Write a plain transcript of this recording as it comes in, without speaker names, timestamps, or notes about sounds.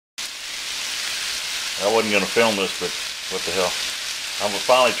I wasn't going to film this, but what the hell. I'm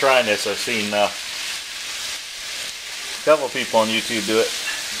finally trying this. I've seen a couple of people on YouTube do it.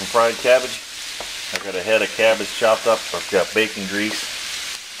 Some fried cabbage. I've got a head of cabbage chopped up. I've got bacon grease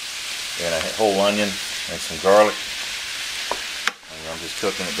and a whole onion and some garlic. And I'm just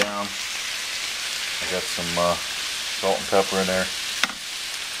cooking it down. I got some salt and pepper in there.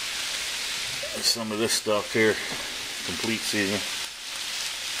 And some of this stuff here, complete seasoning.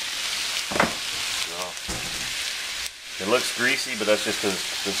 It looks greasy, but that's just because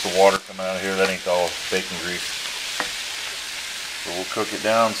it's the water coming out of here. That ain't all bacon grease. So we'll cook it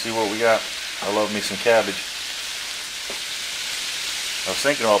down and see what we got. I love me some cabbage. I was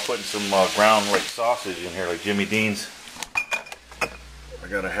thinking about putting some ground like sausage in here, like Jimmy Dean's. I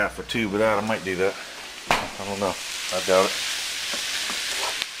got a half a tube of that. I might do that. I don't know. I doubt it.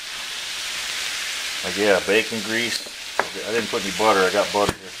 Like, yeah, bacon grease. I didn't put any butter. I got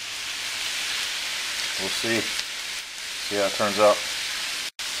butter here. We'll see. See how it turns out.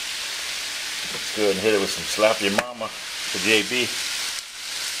 Let's go ahead and hit it with some Slap Your Mama to JB.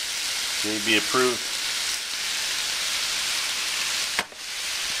 JB approved.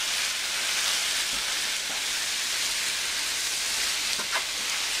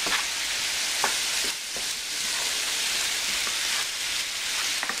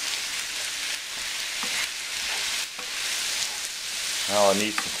 Now I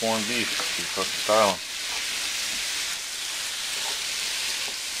need some corned beef to be cooked styling.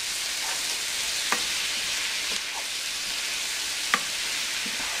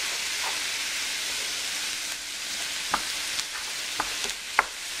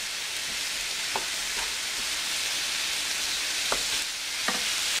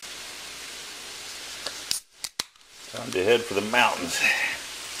 Time to head for the mountains.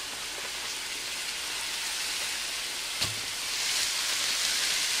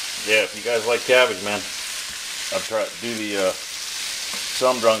 Yeah, if you guys like cabbage, man, I've tried to do the,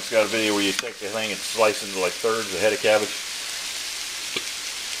 some drunks got a video where you take the thing and slice it into like thirds, a head of cabbage.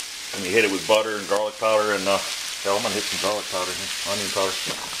 And you hit it with butter and garlic powder and, hell, I'm going to hit some garlic powder here, onion powder.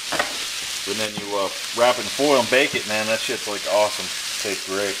 And then you wrap it in foil and bake it, man, that shit's like awesome. Tastes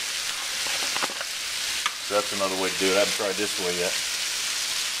great. So that's another way to do it. I haven't tried this way yet.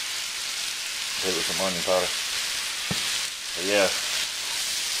 Hit it with some onion powder. But yeah.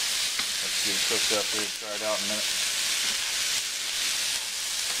 Let's get it cooked up here, try it out in a minute.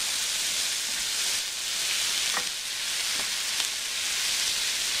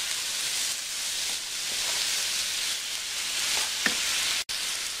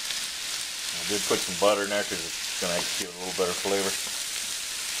 I did put some butter in there because it's going to give it a little better flavor.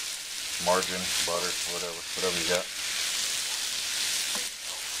 Margarine, butter, whatever you got.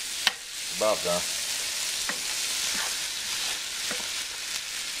 It's about done.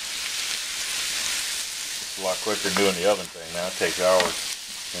 A lot quicker than doing the oven thing now. It takes hours.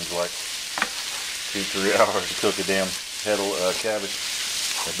 Seems like 2-3 hours to cook a damn head of cabbage.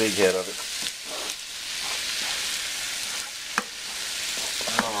 A big head of it.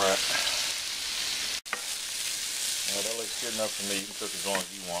 Alright. Well, that looks good enough for me. You can cook as long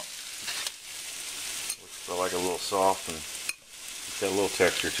as you want. Looks like a little soft and it's got a little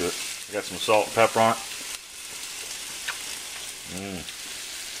texture to it. I got some salt and pepper on it.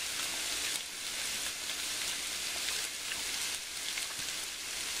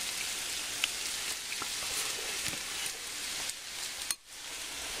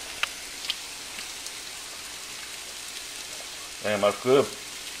 Damn, that's good.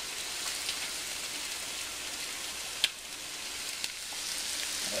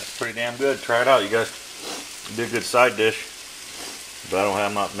 That's pretty damn good. Try it out, you guys. It'd be a good side dish. But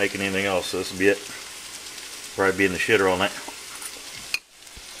I'm not making anything else, so this will be it. Probably be in the shitter all night.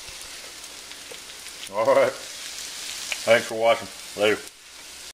 Alright. Thanks for watching. Later.